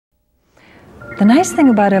The nice thing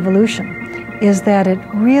about evolution is that it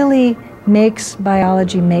really makes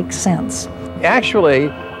biology make sense. Actually,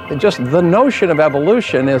 just the notion of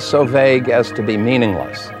evolution is so vague as to be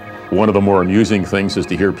meaningless. One of the more amusing things is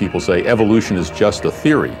to hear people say evolution is just a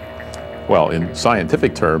theory. Well, in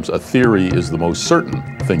scientific terms, a theory is the most certain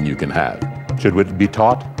thing you can have. Should it be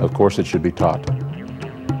taught? Of course it should be taught.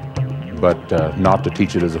 But not to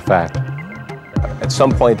teach it as a fact. At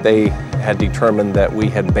some point they had determined that we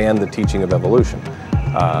had banned the teaching of evolution.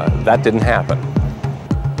 That didn't happen.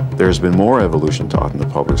 There's been more evolution taught in the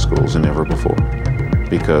public schools than ever before,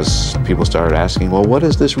 because people started asking, well, what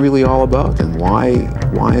is this really all about, and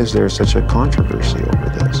why is there such a controversy over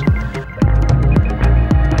this?